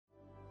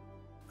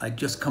I'd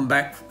just come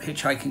back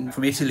hitchhiking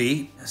from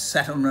Italy,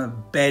 sat on a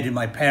bed in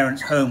my parents'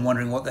 home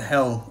wondering what the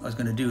hell I was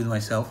going to do with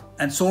myself,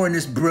 and saw in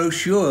this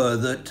brochure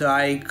that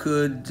I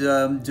could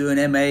do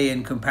an MA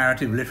in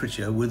comparative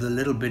literature with a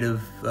little bit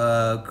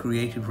of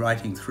creative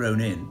writing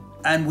thrown in.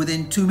 And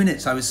within 2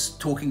 minutes I was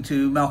talking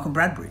to Malcolm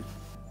Bradbury.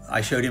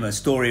 I showed him a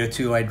story or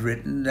two I'd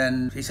written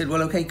and he said,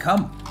 well, okay,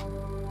 come.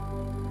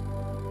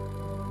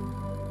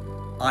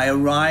 I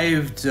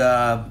arrived,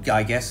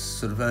 I guess,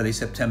 sort of early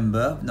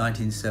September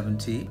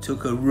 1970.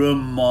 Took a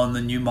room on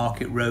the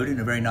Newmarket Road in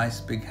a very nice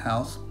big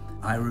house.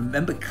 I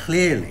remember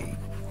clearly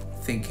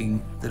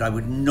thinking that I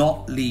would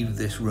not leave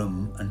this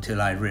room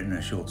until I'd written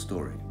a short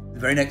story. The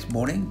very next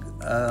morning,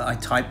 I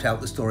typed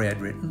out the story I'd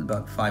written,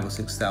 about 5,000 or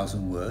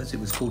 6,000 words. It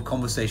was called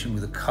Conversation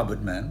with a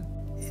Cupboard Man.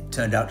 It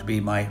turned out to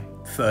be my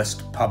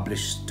first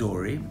published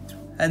story.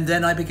 And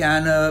then I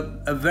began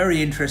a very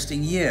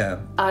interesting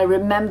year. I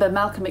remember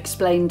Malcolm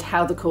explained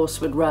how the course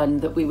would run,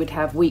 that we would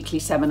have weekly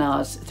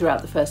seminars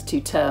throughout the first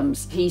 2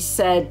 terms. He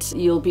said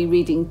you'll be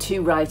reading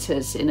 2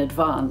 writers in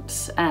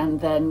advance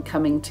and then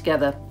coming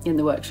together in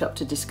the workshop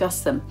to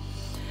discuss them.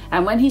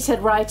 And when he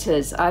said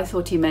writers, I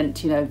thought he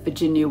meant, you know,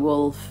 Virginia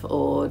Woolf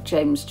or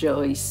James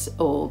Joyce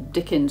or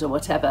Dickens or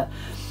whatever.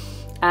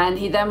 And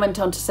he then went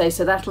on to say,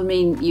 so that'll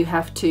mean you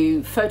have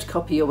to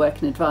photocopy your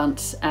work in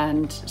advance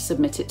and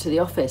submit it to the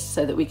office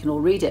so that we can all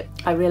read it.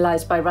 I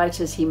realised by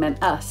writers he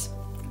meant us,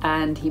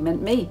 and he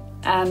meant me.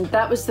 And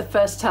that was the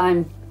first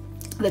time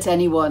that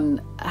anyone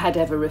had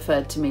ever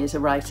referred to me as a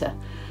writer,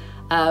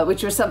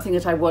 which was something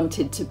that I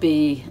wanted to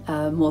be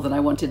more than I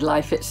wanted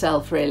life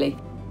itself, really.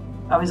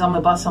 I was on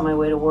the bus on my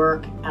way to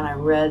work and I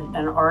read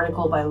an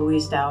article by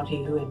Louise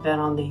Doughty, who had been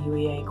on the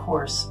UEA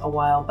course a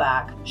while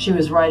back. She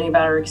was writing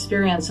about her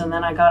experience, and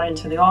then I got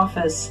into the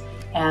office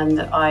and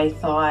I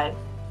thought,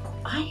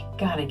 I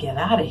gotta get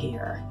out of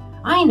here.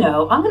 I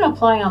know, I'm gonna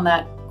apply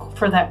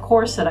for that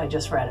course that I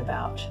just read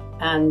about.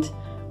 And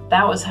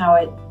that was how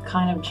it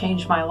kind of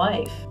changed my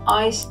life.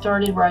 I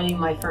started writing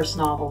my first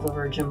novel, The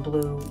Virgin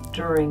Blue,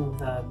 during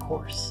the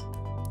course.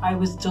 I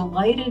was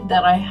delighted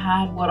that I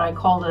had what I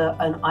called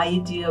an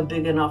idea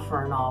big enough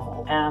for a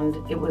novel. And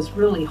it was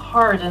really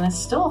hard, and it's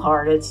still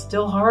hard. It's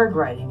still hard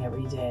writing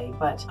every day,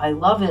 but I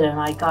love it and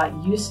I got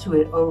used to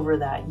it over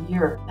that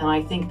year. And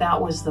I think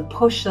that was the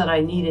push that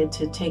I needed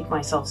to take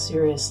myself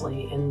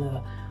seriously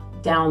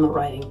down the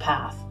writing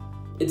path.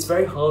 It's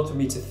very hard for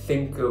me to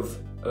think of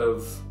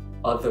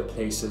other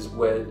places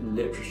where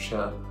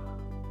literature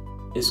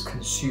is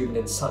consumed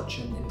in such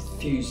an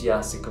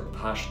enthusiastic and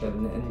passionate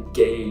and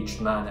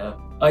engaged manner.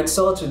 I'd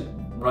started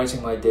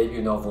writing my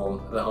debut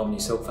novel, The Harmony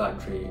Silk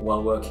Factory,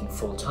 while working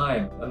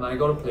full-time, and I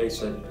got a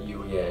place at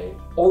UEA.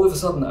 All of a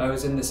sudden I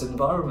was in this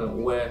environment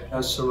where I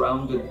was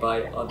surrounded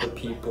by other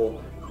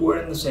people who were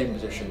in the same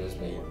position as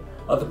me,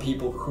 other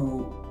people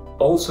who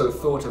also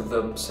thought of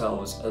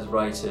themselves as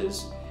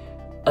writers,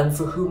 and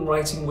for whom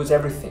writing was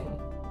everything.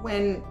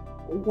 When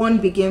one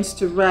begins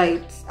to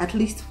write, at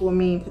least for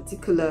me in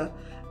particular,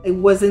 I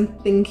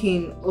wasn't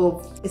thinking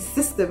of a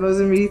system. I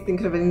wasn't really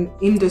thinking of an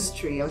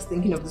industry. I was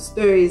thinking of the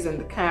stories and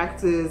the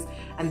characters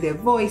and their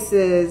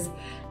voices.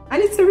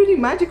 And it's a really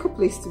magical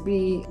place to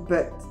be,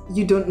 but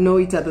you don't know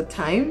it at the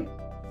time.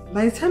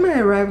 By the time I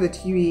arrived at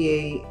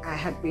UEA, I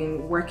had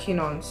been working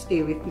on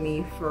Stay With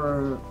Me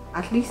for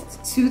at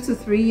least 2 to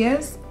 3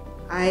 years.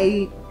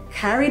 I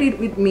carried it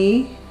with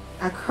me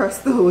across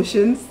the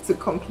oceans to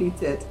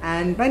complete it.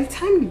 And by the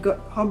time it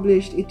got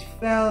published, it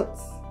felt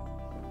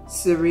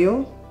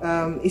surreal.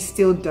 It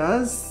still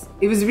does.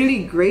 It was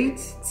really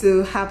great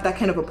to have that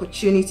kind of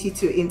opportunity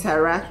to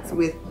interact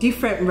with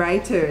different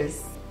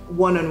writers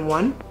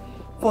one-on-one.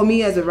 For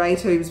me as a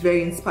writer, it was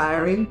very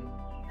inspiring.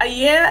 A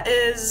year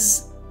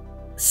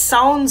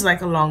sounds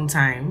like a long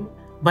time,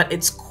 but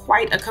it's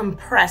quite a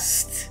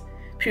compressed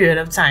period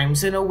of time.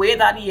 So in a way,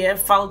 that year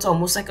felt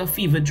almost like a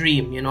fever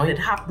dream, you know? It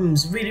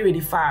happens really,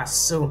 really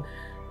fast. So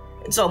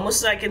it's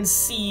almost like I can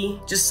see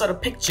just sort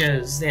of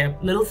pictures. They're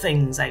little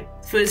things. Like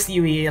first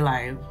UEA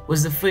Live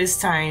was the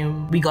first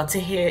time we got to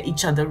hear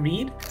each other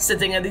read,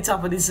 sitting at the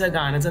top of the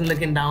Saganas and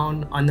looking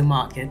down on the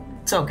market,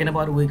 talking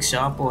about a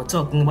workshop or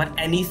talking about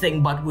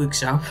anything but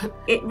workshop.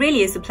 It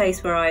really is a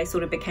place where I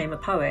sort of became a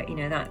poet. You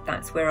know,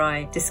 that's where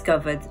I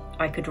discovered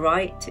I could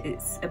write.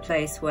 It's a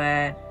place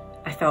where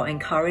I felt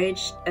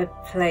encouraged, a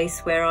place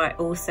where I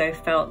also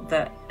felt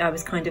that I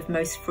was kind of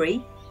most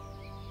free.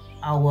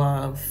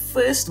 Our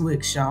first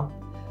workshop,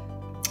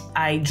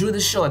 I drew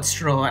the short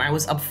straw and I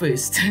was up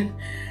first.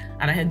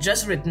 And I had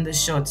just written the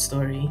short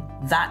story.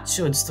 That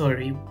short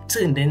story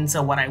turned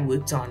into what I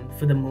worked on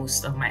for the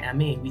most of my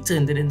MA. We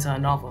turned it into a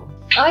novel.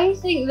 I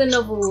think the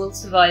novel will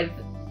survive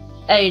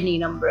any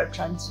number of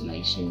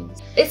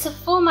transformations. It's a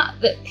format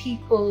that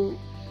people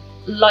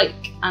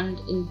like and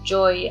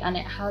enjoy, and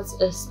it has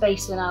a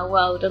space in our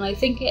world, and I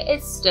think it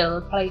is still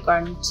a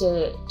playground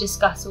to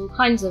discuss all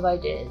kinds of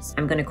ideas.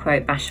 I'm going to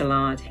quote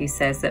Bachelard, who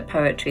says that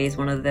poetry is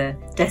one of the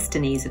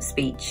destinies of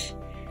speech,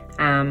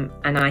 and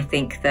I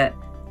think that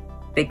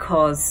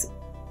because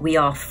we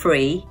are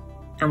free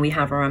and we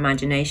have our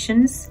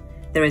imaginations,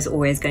 there is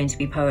always going to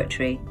be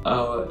poetry.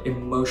 Our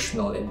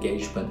emotional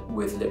engagement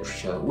with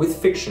literature,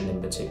 with fiction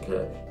in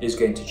particular, is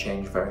going to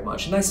change very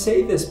much. And I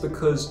say this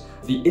because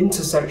the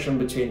intersection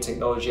between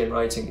technology and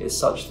writing is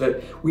such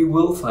that we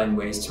will find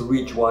ways to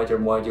reach wider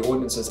and wider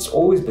audiences. It's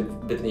always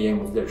been the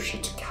aim of literature,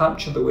 to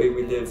capture the way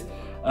we live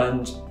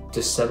and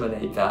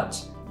disseminate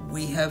that.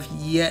 We have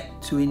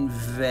yet to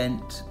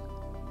invent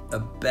a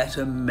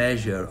better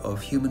measure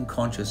of human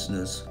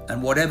consciousness,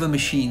 and whatever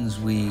machines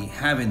we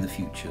have in the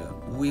future,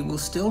 we will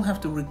still have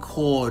to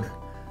record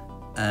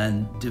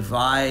and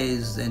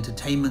devise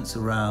entertainments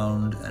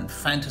around and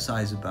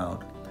fantasize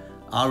about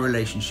our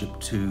relationship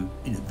to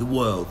the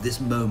world,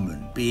 this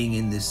moment, being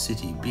in this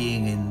city,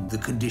 being in the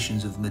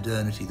conditions of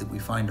modernity that we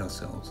find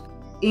ourselves.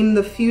 In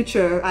the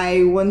future,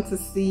 I want to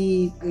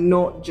see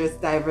not just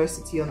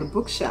diversity on the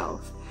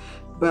bookshelf,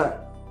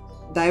 but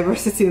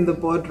diversity in the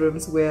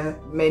boardrooms where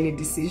many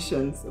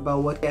decisions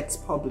about what gets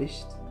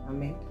published are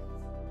made.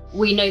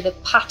 We know the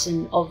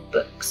pattern of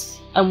books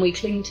and we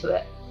cling to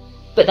it,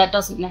 but that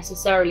doesn't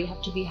necessarily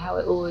have to be how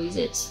it always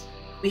is.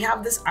 We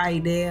have this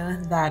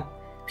idea that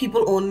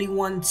people only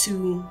want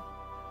to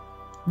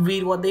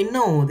read what they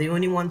know. They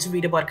only want to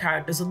read about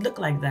characters that look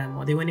like them,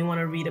 or they only want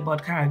to read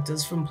about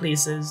characters from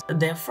places that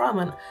they're from.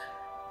 And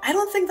I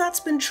don't think that's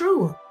been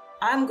true.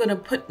 I'm going to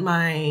put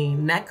my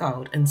neck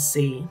out and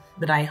say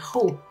that I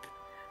hope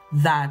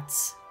that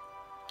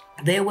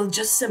there will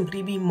just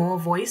simply be more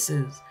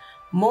voices,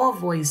 more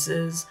great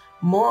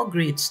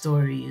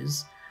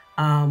stories,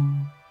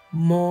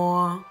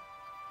 more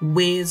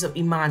ways of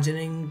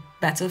imagining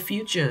better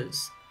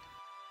futures.